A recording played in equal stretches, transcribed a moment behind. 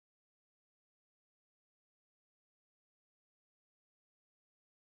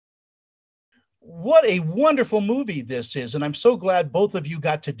what a wonderful movie this is. And I'm so glad both of you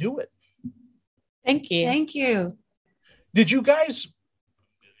got to do it. Thank you. Thank you. Did you guys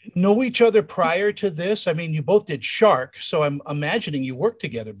know each other prior to this? I mean, you both did Shark, so I'm imagining you worked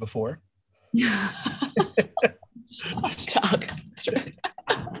together before. Shark.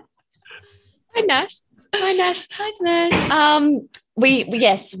 Hi, Nash. Hi, Nash. Hi, Nash. We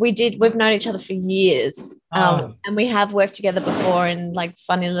did. We've known each other for years, and we have worked together before in like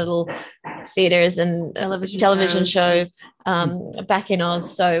funny little theaters and television show back in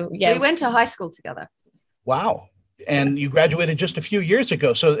Oz. So yeah, we went to high school together. Wow. And you graduated just a few years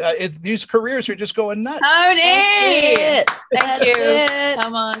ago. So these careers are just going nuts. Tony! Thank you.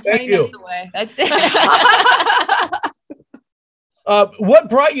 Come on. Thank you. That's it. What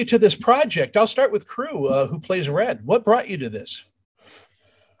brought you to this project? I'll start with Krew, who plays Red. What brought you to this?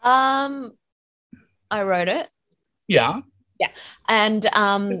 I wrote it. Yeah. Yeah. And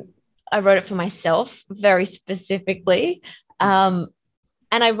I wrote it for myself very specifically.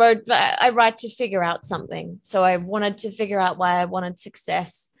 And I write to figure out something. So I wanted to figure out why I wanted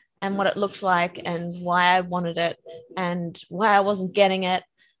success and what it looked like and why I wanted it and why I wasn't getting it.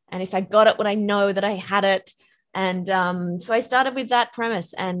 And if I got it, would I know that I had it? And so I started with that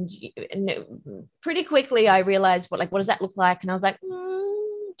premise, and pretty quickly I realized what does that look like? And I was like,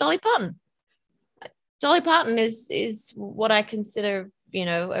 Dolly Parton. Dolly Parton is what I consider,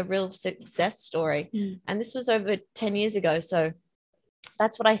 a real success story. And this was over 10 years ago. So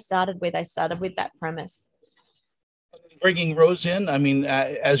that's what I started with. I started with that premise. Bringing Rose in, I mean,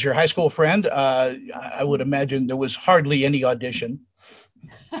 as your high school friend, I would imagine there was hardly any audition.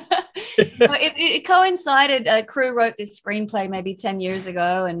 It coincided. Krew wrote this screenplay maybe 10 years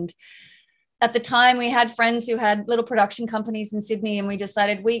ago, and at the time we had friends who had little production companies in Sydney, and we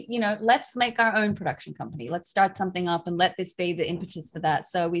decided let's make our own production company. Let's start something up and let this be the impetus for that.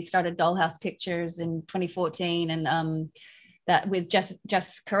 So we started Dollhouse Pictures in 2014, and that with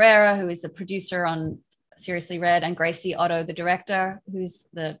Jess Carrera, who is the producer on Seriously Red, and Gracie Otto, the director, who's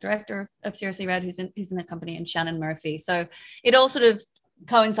the director of Seriously Red, who's in the company, and Shannon Murphy. So it all sort of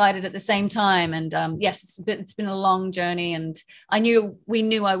coincided at the same time. And yes, it's been a long journey, and we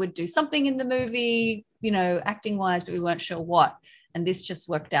knew I would do something in the movie, acting wise, but we weren't sure what. And this just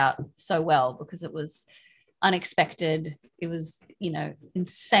worked out so well because it was unexpected. It was,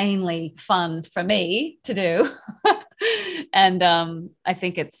 insanely fun for me to do. And I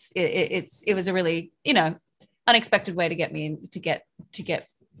think it was a really, unexpected way to get me in, to get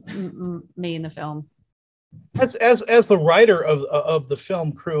me in the film. As the writer of the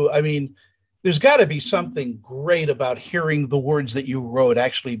film, Krew, I mean, there's got to be something great about hearing the words that you wrote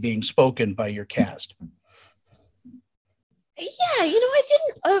actually being spoken by your cast. Yeah, I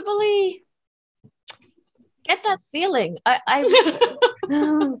didn't overly get that feeling.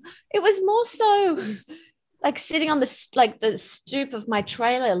 It was more so like sitting on the stoop of my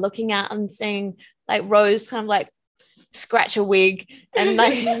trailer, looking out and seeing like Rose kind of like scratch a wig, and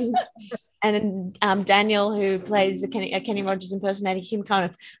like and then Daniel, who plays the Kenny Rogers impersonator, him kind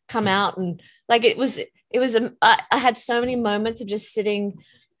of come out, and like it was I had so many moments of just sitting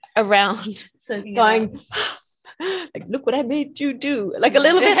around going like, look what I made you do, like a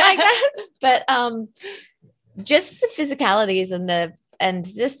little bit like that. But just the physicalities and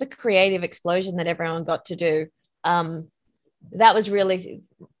just the creative explosion that everyone got to do, that was really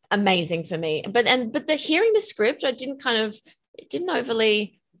amazing for me. But the hearing the script, it didn't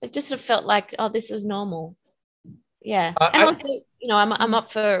overly, it just sort of felt like, oh, this is normal. Yeah. And also, I'm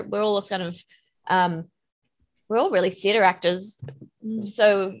up for, we're all kind of we're all really theater actors,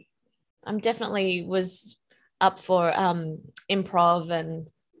 so I'm definitely was up for improv, and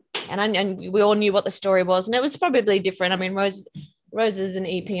we all knew what the story was, and it was probably different. I mean, Rose is an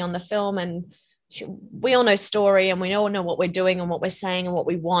EP on the film, and we all know story, and we all know what we're doing and what we're saying and what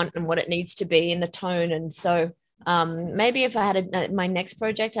we want and what it needs to be in the tone. And so maybe if I had my next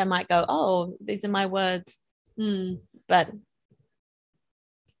project, I might go, oh, these are my words. But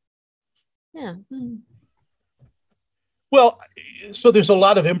yeah. Well, so there's a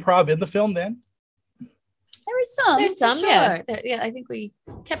lot of improv in the film then? There's some, sure. Yeah, I think we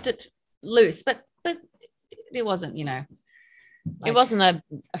kept it loose, but it wasn't, it wasn't a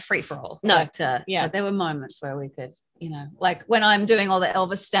free-for-all. No. But, yeah, there were moments where we could, like when I'm doing all the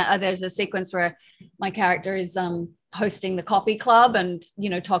Elvis there's a sequence where my character is hosting the copy club and,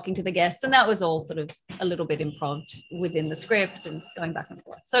 talking to the guests, and that was all sort of a little bit improv within the script and going back and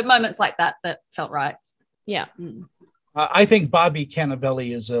forth. So moments like that felt right. Yeah. I think Bobby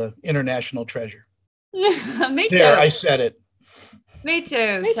Cannavale is an international treasure. Me too. There, I said it. Me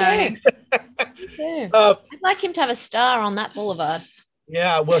too, Me Tony. too. Me too. I'd like him to have a star on that boulevard.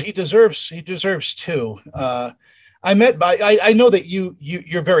 Yeah, well, he deserves two. I know that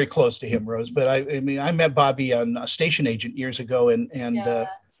you're very close to him, Rose, but I mean, I met Bobby on Station Agent years ago, and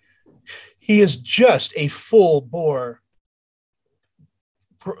he is just a full bore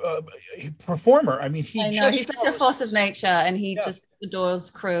performer. I mean, he's such a force of nature, and he just adores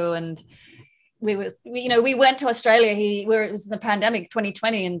Krew. And we went to Australia. It was the pandemic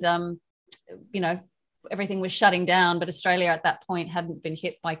 2020, and everything was shutting down, but Australia at that point hadn't been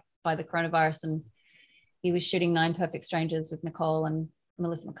hit by the coronavirus, and he was shooting 9 Perfect Strangers with Nicole and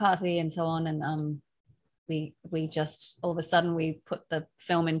Melissa McCarthy and so on. And we just, all of a sudden, we put the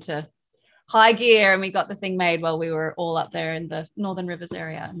film into high gear, and we got the thing made while we were all up there in the Northern Rivers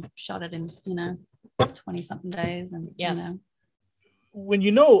area, and shot it in 20 something days. And when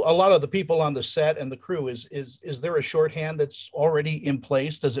a lot of the people on the set and the crew, is there a shorthand that's already in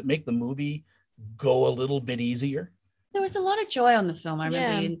place? Does it make the movie go a little bit easier? There was a lot of joy on the film. I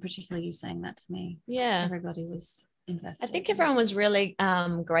remember you, particularly you saying that to me. Yeah, everybody was invested. I think everyone was really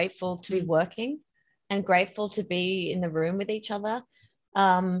grateful to be working and grateful to be in the room with each other.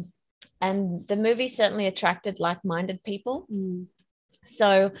 And the movie certainly attracted like-minded people.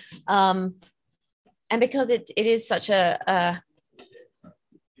 So, and because it is such a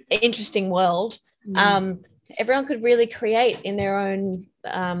interesting world, everyone could really create in their own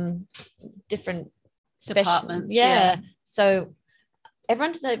different departments. So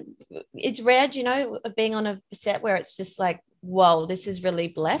everyone's it's rare, being on a set where it's just like, whoa, this is really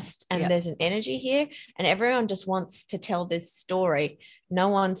blessed, and there's an energy here, and everyone just wants to tell this story. No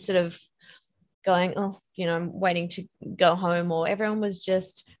one's sort of going, I'm waiting to go home, or everyone was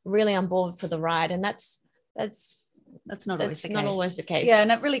just really on board for the ride. And that's not always the case. Yeah, and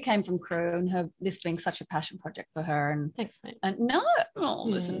it really came from Krew, and this being such a passion project for her. And thanks, mate. And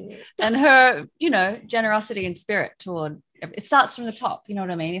listen, and her, generosity and spirit toward it starts from the top. You know what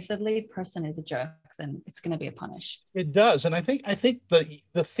I mean? If the lead person is a jerk, then it's going to be a punish. It does, and I think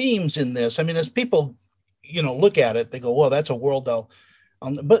the themes in this. I mean, as people, look at it, they go, "Well, that's a world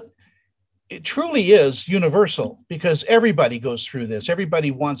but it truly is universal, because everybody goes through this.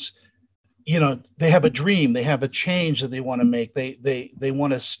 Everybody wants. They have a dream, they have a change that they want to make. They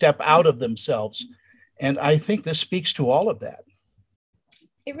want to step out of themselves. And I think this speaks to all of that.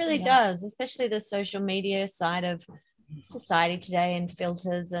 It really does, especially the social media side of society today, and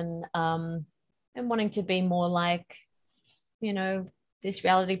filters, and wanting to be more like, this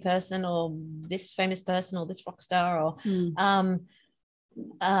reality person, or this famous person, or this rock star, or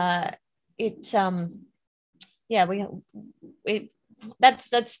that's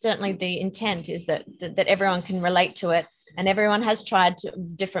certainly the intent, is that everyone can relate to it, and everyone has tried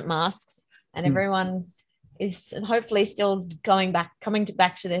different masks, and everyone is hopefully still coming back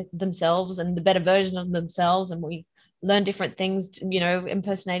to themselves and the better version of themselves, and we learn different things,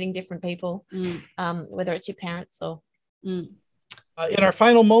 impersonating different people, whether it's your parents or in our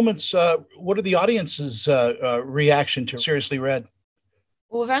final moments, what are the audience's reaction to Seriously Red?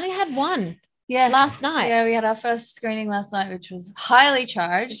 Well, we've only had one. Last night. Yeah, we had our first screening last night, which was highly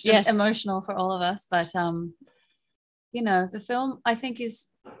charged and emotional for all of us. But, the film, I think, is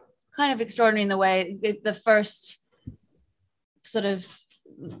kind of extraordinary in the way the first sort of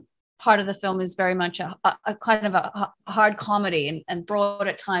part of the film is very much a kind of a hard comedy and broad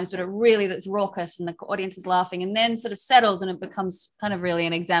at times, but it's raucous, and the audience is laughing, and then sort of settles, and it becomes kind of really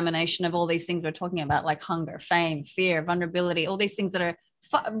an examination of all these things we're talking about, like hunger, fame, fear, vulnerability, all these things that are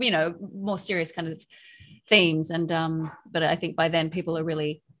more serious kind of themes. And but I think by then people are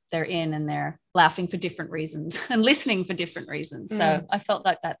really, they're in, and they're laughing for different reasons and listening for different reasons. So I felt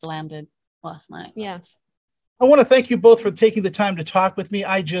like that landed last night. I want to thank you both for taking the time to talk with me.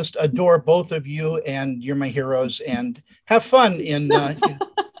 I just adore both of you, and you're my heroes. And have fun in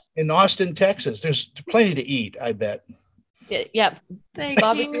Austin, Texas. There's plenty to eat, I bet. Yep. Thank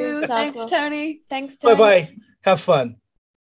you. Thanks, Tony. Thanks, Tony. Bye-bye. Have fun.